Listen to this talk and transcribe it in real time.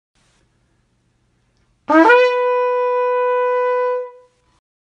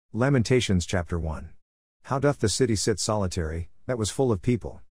Lamentations chapter 1. How doth the city sit solitary, that was full of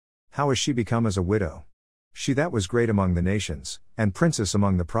people? How is she become as a widow? She that was great among the nations, and princess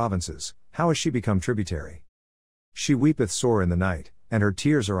among the provinces, how is she become tributary? She weepeth sore in the night, and her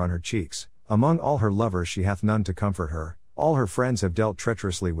tears are on her cheeks. Among all her lovers she hath none to comfort her, all her friends have dealt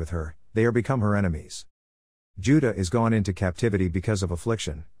treacherously with her, they are become her enemies. Judah is gone into captivity because of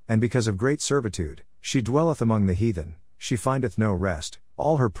affliction, and because of great servitude, she dwelleth among the heathen, she findeth no rest,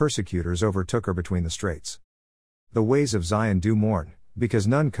 all her persecutors overtook her between the straits. The ways of Zion do mourn, because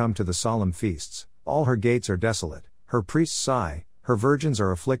none come to the solemn feasts, all her gates are desolate, her priests sigh, her virgins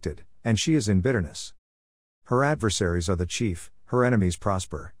are afflicted, and she is in bitterness. Her adversaries are the chief, her enemies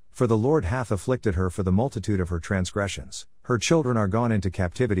prosper, for the Lord hath afflicted her for the multitude of her transgressions, her children are gone into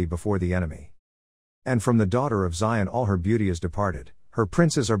captivity before the enemy. And from the daughter of Zion all her beauty is departed, her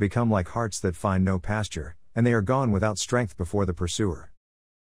princes are become like harts that find no pasture, and they are gone without strength before the pursuer.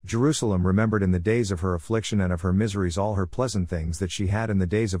 Jerusalem remembered in the days of her affliction and of her miseries all her pleasant things that she had in the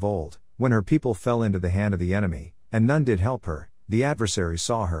days of old, when her people fell into the hand of the enemy, and none did help her, the adversaries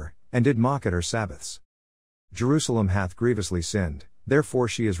saw her, and did mock at her Sabbaths. Jerusalem hath grievously sinned, therefore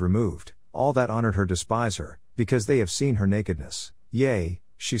she is removed, all that honored her despise her, because they have seen her nakedness, yea,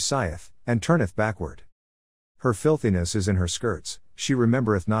 she sigheth, and turneth backward. Her filthiness is in her skirts, she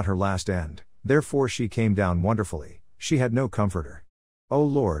remembereth not her last end, therefore she came down wonderfully, she had no comforter. O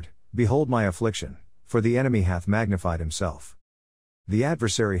Lord, behold my affliction, for the enemy hath magnified himself. The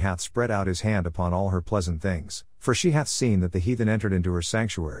adversary hath spread out his hand upon all her pleasant things, for she hath seen that the heathen entered into her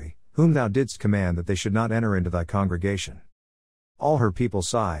sanctuary, whom thou didst command that they should not enter into thy congregation. All her people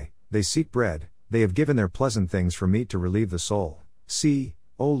sigh, they seek bread, they have given their pleasant things for meat to relieve the soul. See,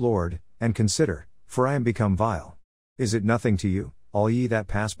 O Lord, and consider, for I am become vile. Is it nothing to you, all ye that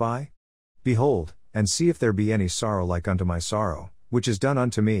pass by? Behold, and see if there be any sorrow like unto my sorrow, which is done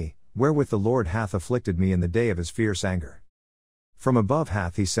unto me, wherewith the Lord hath afflicted me in the day of his fierce anger. From above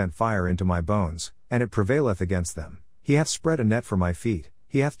hath he sent fire into my bones, and it prevaileth against them. He hath spread a net for my feet,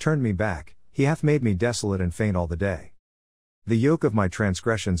 he hath turned me back, he hath made me desolate and faint all the day. The yoke of my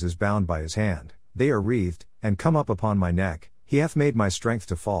transgressions is bound by his hand, they are wreathed, and come up upon my neck, he hath made my strength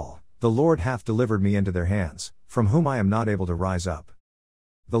to fall, the Lord hath delivered me into their hands, from whom I am not able to rise up.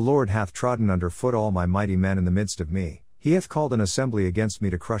 The Lord hath trodden under foot all my mighty men in the midst of me, he hath called an assembly against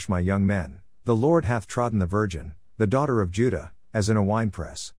me to crush my young men, the Lord hath trodden the virgin, the daughter of Judah, as in a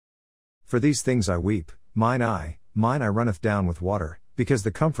winepress. For these things I weep, mine eye runneth down with water, because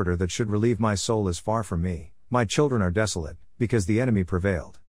the comforter that should relieve my soul is far from me, my children are desolate, because the enemy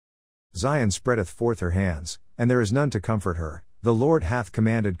prevailed. Zion spreadeth forth her hands, and there is none to comfort her, the Lord hath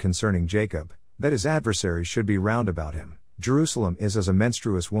commanded concerning Jacob, that his adversaries should be round about him, Jerusalem is as a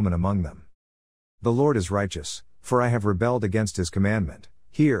menstruous woman among them. The Lord is righteous, for I have rebelled against his commandment.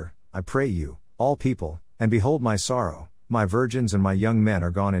 Hear, I pray you, all people, and behold my sorrow, my virgins and my young men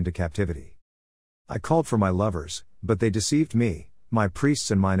are gone into captivity. I called for my lovers, but they deceived me, my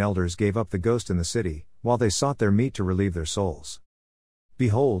priests and mine elders gave up the ghost in the city, while they sought their meat to relieve their souls.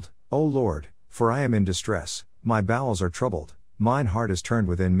 Behold, O Lord, for I am in distress, my bowels are troubled, mine heart is turned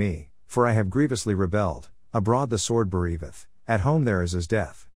within me, for I have grievously rebelled, abroad the sword bereaveth, at home there is as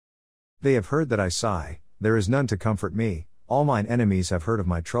death. They have heard that I sigh, there is none to comfort me, all mine enemies have heard of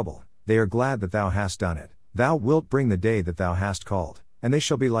my trouble, they are glad that thou hast done it, thou wilt bring the day that thou hast called, and they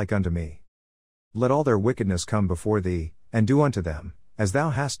shall be like unto me. Let all their wickedness come before thee, and do unto them, as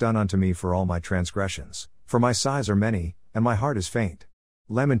thou hast done unto me for all my transgressions, for my sighs are many, and my heart is faint.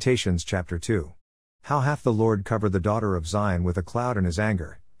 Lamentations chapter 2. How hath the Lord covered the daughter of Zion with a cloud in his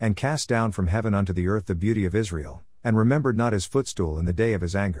anger, and cast down from heaven unto the earth the beauty of Israel, and remembered not his footstool in the day of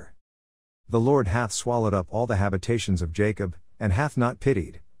his anger. The Lord hath swallowed up all the habitations of Jacob, and hath not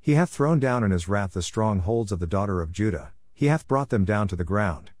pitied, he hath thrown down in his wrath the strongholds of the daughter of Judah, he hath brought them down to the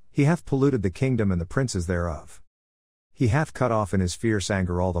ground, he hath polluted the kingdom and the princes thereof. He hath cut off in his fierce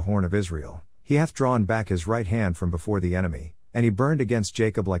anger all the horn of Israel, he hath drawn back his right hand from before the enemy, and he burned against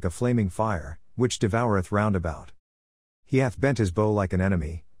Jacob like a flaming fire, which devoureth round about. He hath bent his bow like an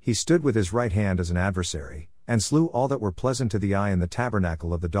enemy, he stood with his right hand as an adversary, and slew all that were pleasant to the eye in the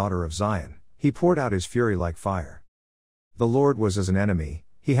tabernacle of the daughter of Zion, he poured out his fury like fire. The Lord was as an enemy,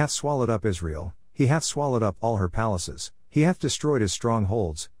 he hath swallowed up Israel, he hath swallowed up all her palaces, he hath destroyed his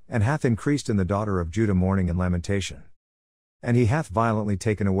strongholds, and hath increased in the daughter of Judah mourning and lamentation. And he hath violently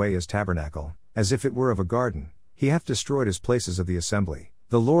taken away his tabernacle, as if it were of a garden, he hath destroyed his places of the assembly,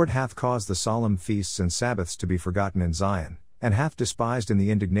 the Lord hath caused the solemn feasts and Sabbaths to be forgotten in Zion, and hath despised in the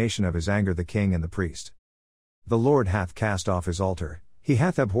indignation of his anger the king and the priest. The Lord hath cast off his altar, he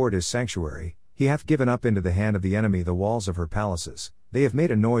hath abhorred his sanctuary, he hath given up into the hand of the enemy the walls of her palaces, they have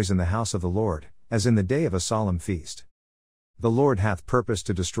made a noise in the house of the Lord, as in the day of a solemn feast. The Lord hath purposed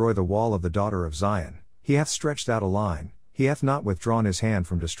to destroy the wall of the daughter of Zion, he hath stretched out a line, he hath not withdrawn his hand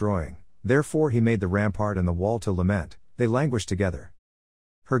from destroying, therefore he made the rampart and the wall to lament, they languish together.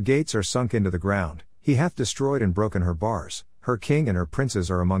 Her gates are sunk into the ground, he hath destroyed and broken her bars, her king and her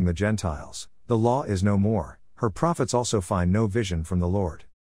princes are among the Gentiles, the law is no more, her prophets also find no vision from the Lord.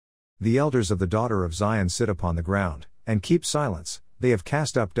 The elders of the daughter of Zion sit upon the ground, and keep silence, they have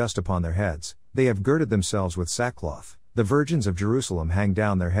cast up dust upon their heads, they have girded themselves with sackcloth, the virgins of Jerusalem hang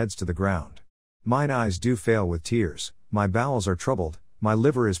down their heads to the ground. Mine eyes do fail with tears, my bowels are troubled, my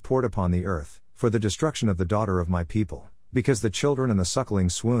liver is poured upon the earth, for the destruction of the daughter of my people, because the children and the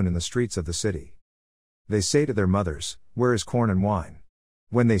sucklings swoon in the streets of the city. They say to their mothers, where is corn and wine?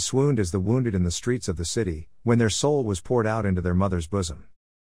 When they swooned as the wounded in the streets of the city, when their soul was poured out into their mother's bosom.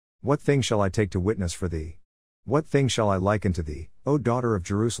 What thing shall I take to witness for thee? What thing shall I liken to thee, O daughter of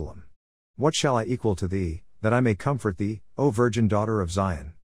Jerusalem? What shall I equal to thee, that I may comfort thee, O virgin daughter of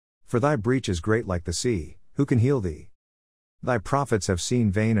Zion? For thy breach is great like the sea, who can heal thee? Thy prophets have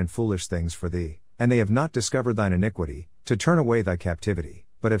seen vain and foolish things for thee, and they have not discovered thine iniquity, to turn away thy captivity,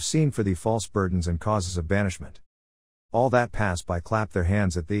 but have seen for thee false burdens and causes of banishment. All that pass by clap their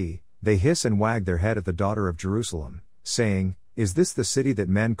hands at thee, they hiss and wag their head at the daughter of Jerusalem, saying, is this the city that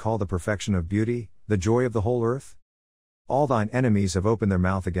men call the perfection of beauty, the joy of the whole earth? All thine enemies have opened their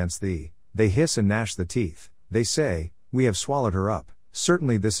mouth against thee, they hiss and gnash the teeth, they say, we have swallowed her up,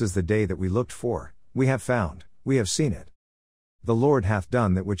 certainly this is the day that we looked for, we have found, we have seen it. The Lord hath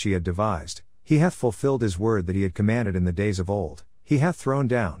done that which he had devised, he hath fulfilled his word that he had commanded in the days of old, he hath thrown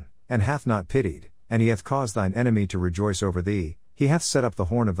down, and hath not pitied, and he hath caused thine enemy to rejoice over thee, he hath set up the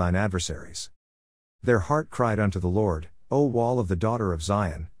horn of thine adversaries. Their heart cried unto the Lord, O wall of the daughter of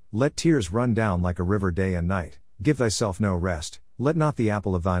Zion, let tears run down like a river day and night, give thyself no rest, let not the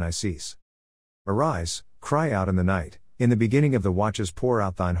apple of thine eye cease. Arise, cry out in the night, in the beginning of the watches pour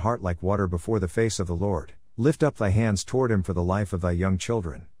out thine heart like water before the face of the Lord, lift up thy hands toward him for the life of thy young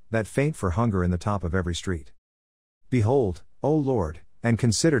children, that faint for hunger in the top of every street. Behold, O Lord, and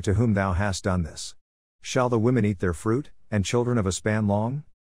consider to whom thou hast done this. Shall the women eat their fruit, and children of a span long?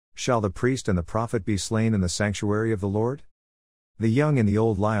 Shall the priest and the prophet be slain in the sanctuary of the Lord? The young and the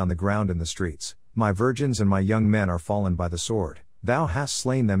old lie on the ground in the streets, my virgins and my young men are fallen by the sword, thou hast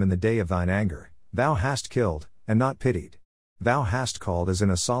slain them in the day of thine anger, thou hast killed, and not pitied. Thou hast called as in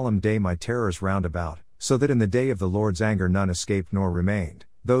a solemn day my terrors round about, so that in the day of the Lord's anger none escaped nor remained,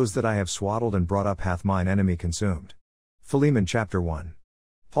 those that I have swaddled and brought up hath mine enemy consumed. Philemon chapter 1.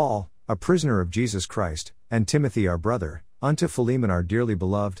 Paul, a prisoner of Jesus Christ, and Timothy our brother, unto Philemon our dearly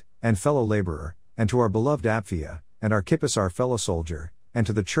beloved, and fellow laborer, and to our beloved Apphia, and Archippus our fellow soldier, and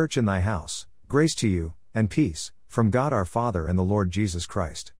to the church in thy house, grace to you, and peace, from God our Father and the Lord Jesus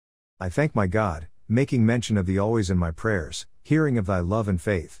Christ. I thank my God, making mention of thee always in my prayers, hearing of thy love and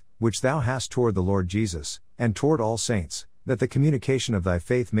faith, which thou hast toward the Lord Jesus, and toward all saints, that the communication of thy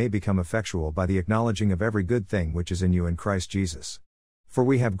faith may become effectual by the acknowledging of every good thing which is in you in Christ Jesus. For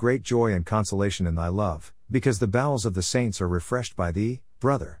we have great joy and consolation in thy love, because the bowels of the saints are refreshed by thee,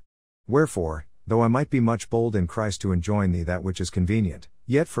 brother. Wherefore, though I might be much bold in Christ to enjoin thee that which is convenient,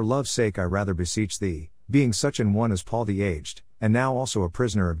 yet for love's sake I rather beseech thee, being such an one as Paul the aged, and now also a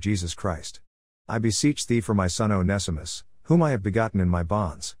prisoner of Jesus Christ. I beseech thee for my son Onesimus, whom I have begotten in my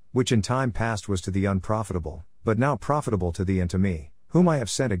bonds, which in time past was to thee unprofitable, but now profitable to thee and to me, whom I have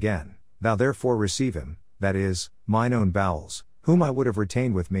sent again, thou therefore receive him, that is, mine own bowels, whom I would have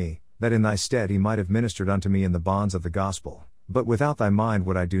retained with me, that in thy stead he might have ministered unto me in the bonds of the gospel, but without thy mind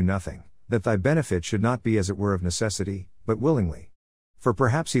would I do nothing, that thy benefit should not be as it were of necessity, but willingly. For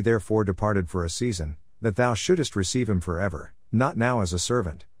perhaps he therefore departed for a season, that thou shouldest receive him forever, not now as a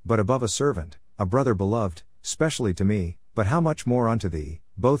servant, but above a servant, a brother beloved, specially to me, but how much more unto thee,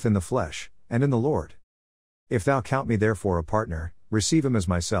 both in the flesh, and in the Lord. If thou count me therefore a partner, receive him as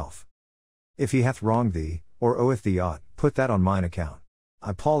myself. If he hath wronged thee, or oweth thee aught, put that on mine account.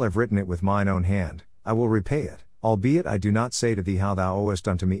 I Paul have written it with mine own hand, I will repay it, albeit I do not say to thee how thou owest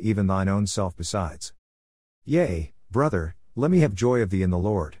unto me even thine own self besides. Yea, brother, let me have joy of thee in the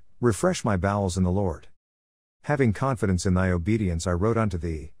Lord, refresh my bowels in the Lord. Having confidence in thy obedience I wrote unto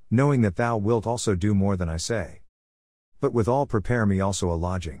thee, knowing that thou wilt also do more than I say. But withal prepare me also a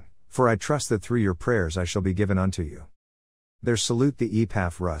lodging, for I trust that through your prayers I shall be given unto you. There salute thee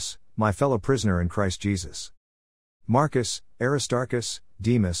Epaphras, my fellow prisoner in Christ Jesus. Marcus, Aristarchus,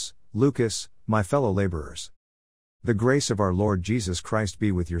 Demas, Lucas, my fellow laborers. The grace of our Lord Jesus Christ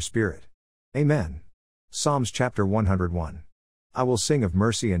be with your spirit. Amen. Psalms chapter 101. I will sing of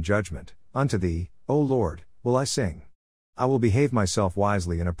mercy and judgment, unto thee, O Lord, will I sing. I will behave myself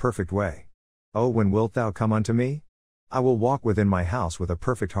wisely in a perfect way. Oh, when wilt thou come unto me? I will walk within my house with a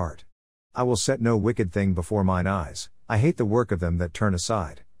perfect heart. I will set no wicked thing before mine eyes. I hate the work of them that turn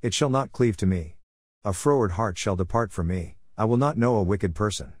aside, it shall not cleave to me. A froward heart shall depart from me, I will not know a wicked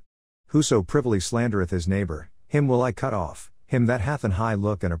person. Whoso privily slandereth his neighbor, him will I cut off, him that hath an high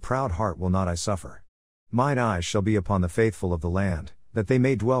look and a proud heart will not I suffer. Mine eyes shall be upon the faithful of the land, that they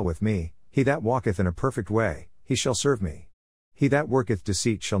may dwell with me. He that walketh in a perfect way, he shall serve me. He that worketh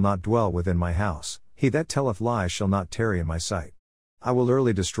deceit shall not dwell within my house, he that telleth lies shall not tarry in my sight. I will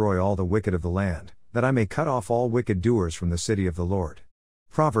early destroy all the wicked of the land, that I may cut off all wicked doers from the city of the Lord.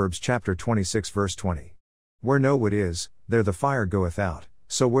 Proverbs chapter 26 verse 20. Where no wood is, there the fire goeth out,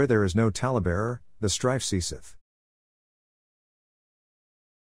 so where there is no talebearer, the strife ceaseth.